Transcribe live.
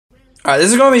Alright,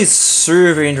 this is gonna be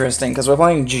super interesting because we're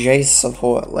playing Jayce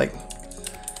support, like,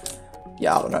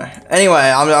 yeah, I don't know. Anyway,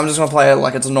 I'm just gonna play it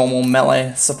like it's a normal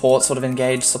melee support, sort of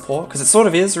engaged support, because it sort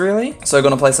of is, really. So we're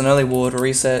gonna place an early ward,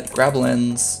 reset, grab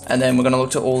lens, and then we're gonna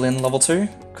look to all in level 2,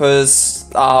 because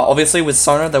obviously with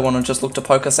Sona, they wanna just look to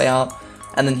poke us out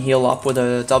and then heal up with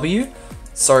a W.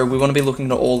 So we wanna be looking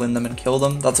to all in them and kill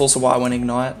them. That's also why I went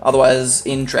Ignite. Otherwise,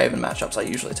 in Draven matchups, I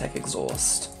usually take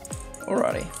Exhaust.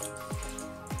 Alrighty.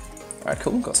 Alright,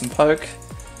 cool, got some poke.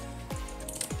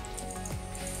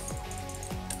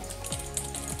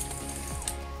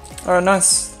 Alright,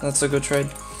 nice. That's a good trade.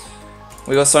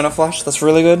 We got Sona Flash, that's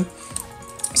really good.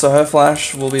 So her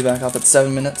Flash will be back up at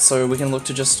 7 minutes, so we can look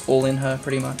to just all in her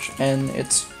pretty much. And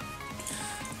it's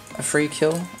a free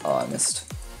kill. Oh, I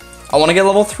missed. I want to get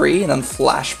level 3 and then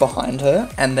flash behind her,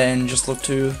 and then just look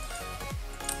to...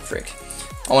 Frick.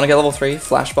 I want to get level 3,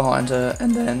 flash behind her,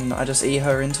 and then I just E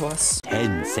her into us.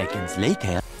 10 seconds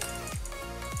later.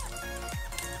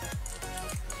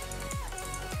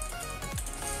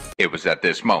 It was at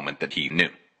this moment that he knew.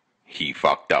 He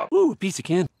fucked up. Ooh, piece of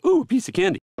candy. Ooh, piece of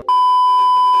candy.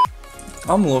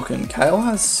 I'm looking. Kale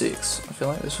has 6. I feel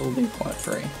like this will be quite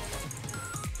free.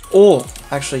 Oh,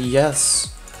 actually,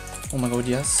 yes. Oh my god,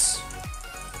 yes.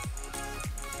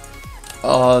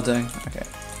 Oh, dang. Okay.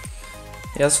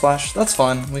 He has flash. That's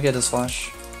fine. We get his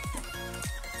flash.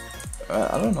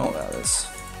 I don't know about this.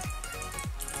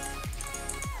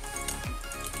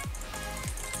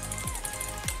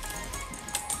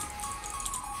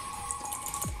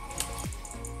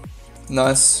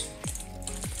 Nice.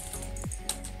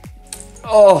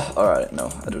 Oh, alright, no,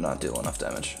 I do not deal enough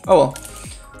damage. Oh well.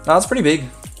 No, it's pretty big.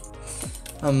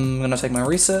 I'm gonna take my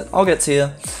reset, I'll get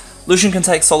tier. Lucian can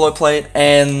take solo plate,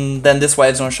 and then this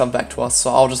wave's gonna shove back to us,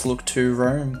 so I'll just look to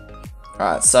roam.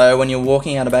 Alright, so when you're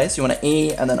walking out of base, you want to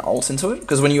E and then ult into it,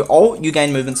 because when you ult, you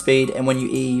gain movement speed, and when you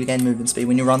E, you gain movement speed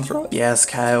when you run through it. Yes,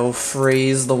 Kale,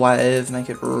 freeze the wave, make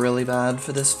it really bad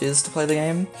for this Fizz to play the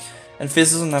game. And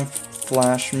Fizz doesn't have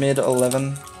flash, mid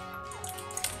 11.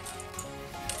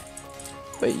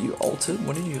 Wait, you ulted?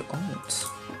 What did you ult?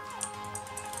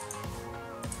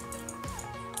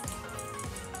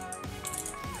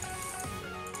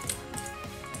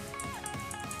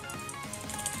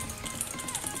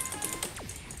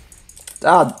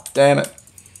 Ah, damn it.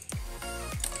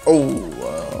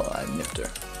 Oh, I nipped her.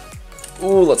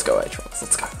 Oh, let's go, Aatrox.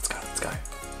 Let's go, let's go, let's go.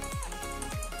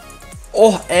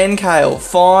 Oh, and Kale,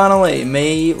 finally!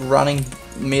 Me running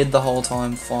mid the whole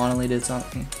time finally did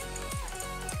something.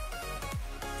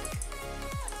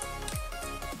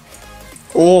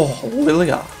 Oh,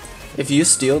 Lilia, if you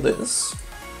steal this...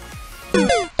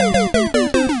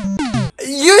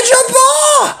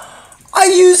 YouTuber! Are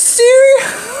you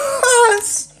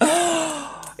serious?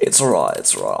 It's alright,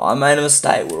 it's alright. I made a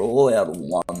mistake. We're all out of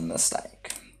one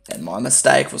mistake. And my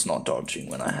mistake was not dodging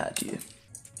when I had you.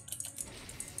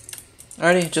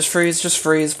 Alrighty, just freeze,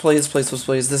 please, please, please,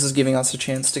 please. This is giving us a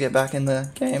chance to get back in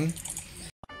the game.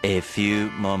 A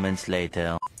few moments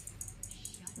later.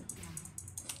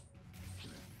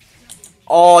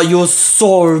 Oh, you're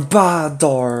so bad,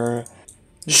 though.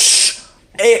 Shh.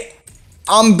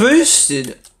 I'm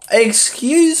boosted.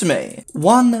 Excuse me.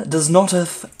 One does not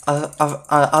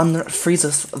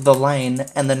unfreezeth the lane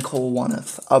and then call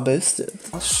oneth a boosted.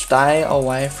 Stay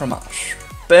away from us.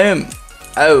 Boom.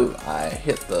 Oh, I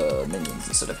hit the minions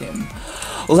instead of him.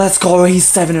 Let's go, he's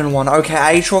 7-1. Okay,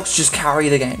 Aatrox, just carry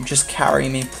the game. Just carry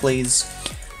me, please.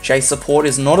 Jayce support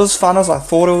is not as fun as I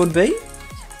thought it would be.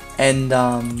 And,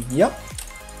 yep.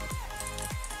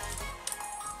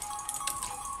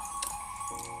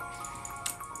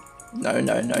 No.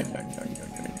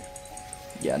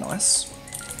 Yeah, nice.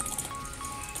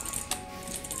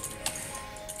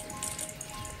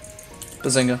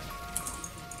 Bazinga.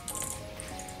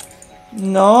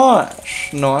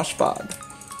 Nice. Nice, bud.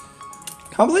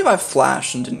 Can't believe I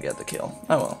flashed and didn't get the kill.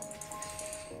 Oh well.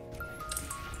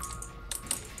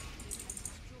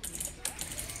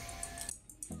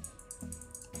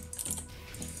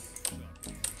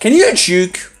 Can you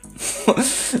juke?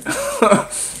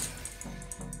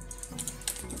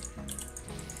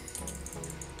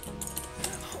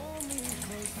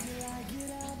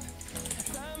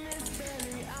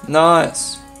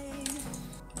 Nice.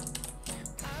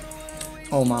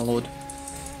 Oh my lord.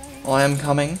 I am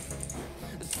coming.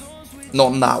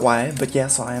 Not in that way, but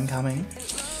yes, I am coming.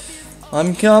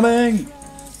 I'm coming!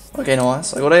 Okay,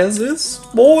 nice. I got answers.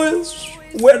 Boys,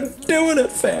 we're doing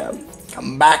it, fam.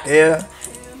 Come back here.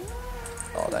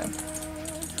 Oh, damn.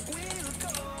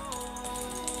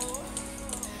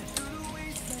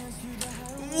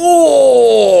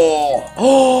 Oh!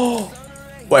 Oh!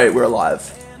 Wait, we're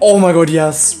alive. Oh my god,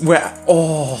 yes. Where?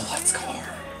 Oh, let's go.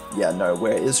 Yeah, no,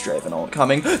 where is Draven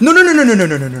coming? No, no, no, no, no, no,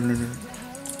 no, no, no, no, no.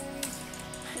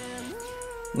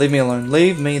 Leave me alone.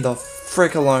 Leave me the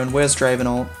frick alone. Where's Draven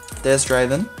ult? There's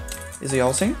Draven. Is he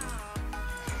ulting?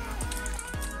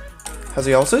 Has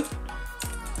he ulted?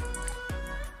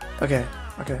 Okay,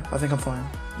 okay, I think I'm fine.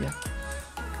 Yeah.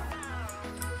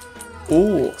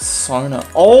 Ooh, Sona.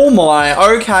 Oh my,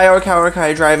 okay, okay,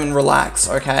 okay, Draven, relax,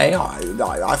 okay?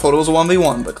 I thought it was a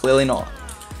 1v1, but clearly not.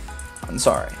 I'm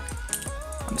sorry.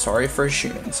 I'm sorry for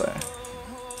assuming so.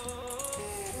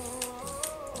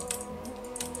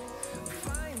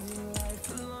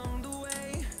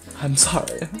 I'm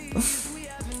sorry.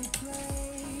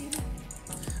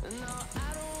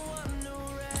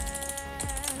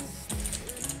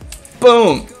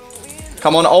 Boom!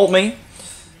 Come on, ult me.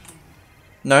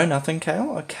 No, nothing,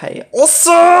 Kale? Okay.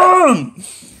 Awesome!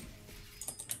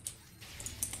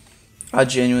 I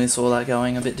genuinely saw that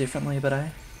going a bit differently, but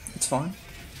it's fine.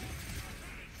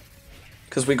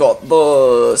 Because we got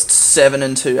the 7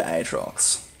 and 2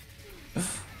 Aatrox.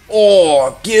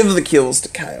 Oh, give the kills to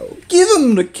Kale. Give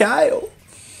them to Kale.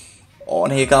 Oh,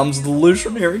 and here comes the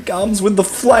Lucian. Here he comes with the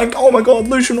flank. Oh my god,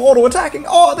 Lucian auto-attacking.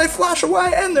 Oh, they flash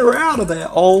away and they're out of there.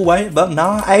 Oh, wait, but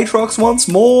nah, Aatrox once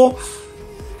more.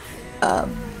 I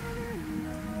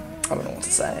don't know what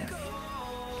to say.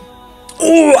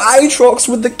 Oh, Aatrox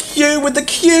with the Q, with the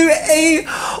QE.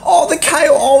 Oh, the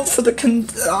Kale ult for the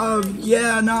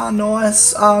yeah, nah,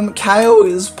 nice. Kale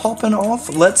is popping off.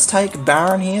 Let's take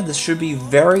Baron here. This should be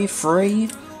very free.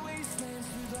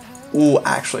 Oh,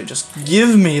 actually, just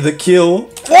give me the kill.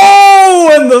 Whoa,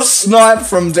 and the snipe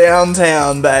from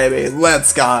downtown, baby.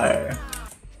 Let's go.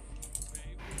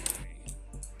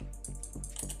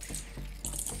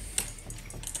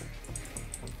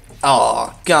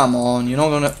 Oh, come on. You're not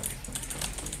gonna...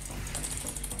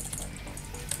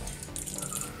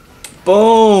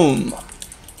 Boom!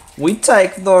 We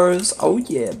take those. Oh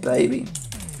yeah, baby.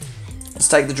 Let's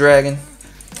take the dragon.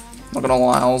 Not gonna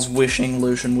lie, I was wishing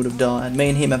Lucian would have died. Me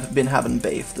and him have been having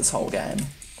beef this whole game.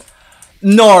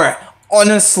 No!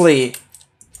 Honestly!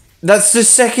 That's the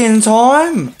second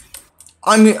time!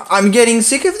 I'm getting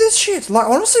sick of this shit. Like,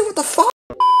 honestly, what the fuck?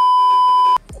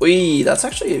 Wee, that's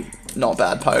actually not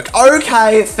bad poke.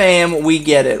 Okay, fam, we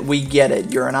get it. We get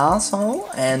it. You're an asshole,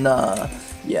 and,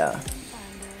 yeah.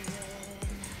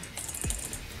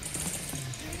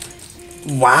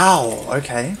 Wow,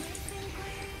 okay.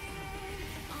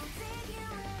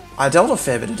 I dealt a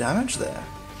fair bit of damage there.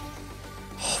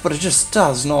 Oh, but it just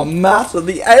does not matter.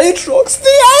 The Aatrox!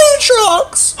 The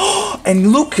Aatrox!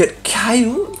 And look at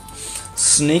Kale.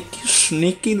 Sneaky,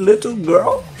 sneaky little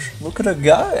girl. Look at her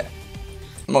go.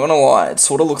 I'm not gonna lie, it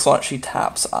sort of looks like she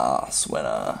taps ass when,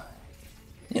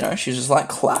 you know, she's just like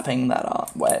clapping that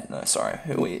up. Wait, no, sorry.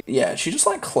 Yeah, she just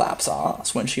like claps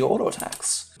ass when she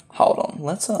auto-attacks. Hold on,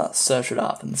 let's search it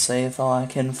up and see if I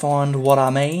can find what I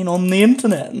mean on the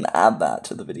internet and add that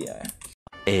to the video.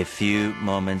 A few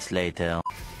moments later.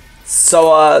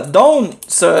 So, don't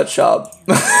search up...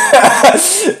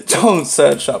 don't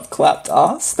search up clapped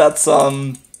ass. That's,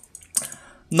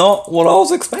 not what I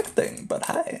was expecting, but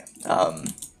hey,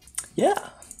 yeah.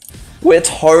 We're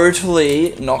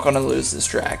totally not gonna lose this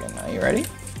dragon. Are you ready?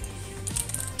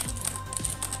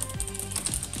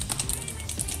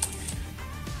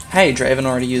 Hey, Draven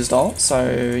already used ult,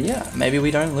 so yeah, maybe we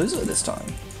don't lose it this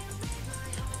time.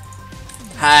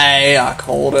 Hey, I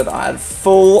called it. I had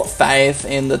full faith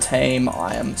in the team.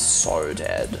 I am so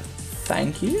dead.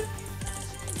 Thank you.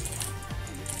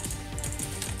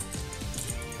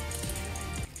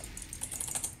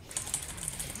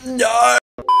 No!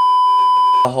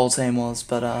 The whole team was,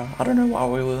 but I don't know why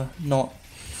we were not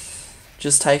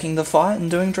just taking the fight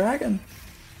and doing dragon.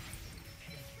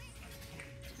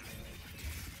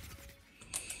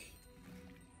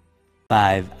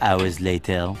 Five hours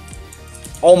later.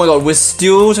 Oh my god, we're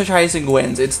still chasing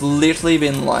Gwens. It's literally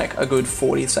been like a good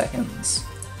 40 seconds.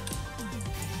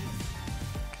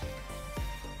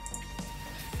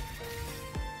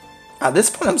 At this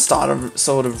point, I'm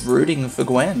sort of rooting for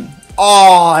Gwen.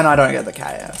 Oh, and I don't get the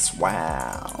KS.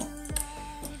 Wow.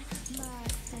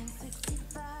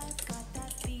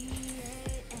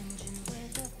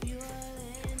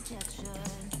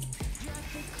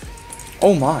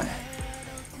 Oh my.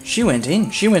 She went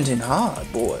in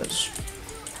hard, boys.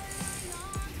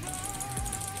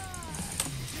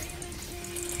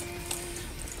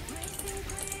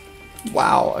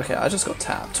 Wow, okay, I just got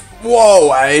tapped.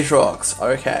 Whoa, Aatrox,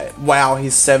 okay. Wow,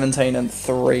 he's 17 and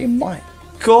 3, my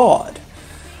god.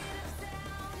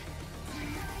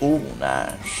 Ooh,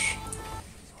 Nash.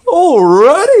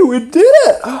 Alrighty, we did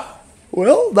it!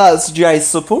 Well, that's Jayce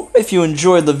support. If you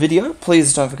enjoyed the video,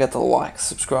 please don't forget to like,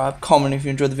 subscribe, comment if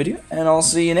you enjoyed the video, and I'll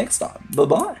see you next time.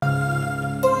 Bye-bye.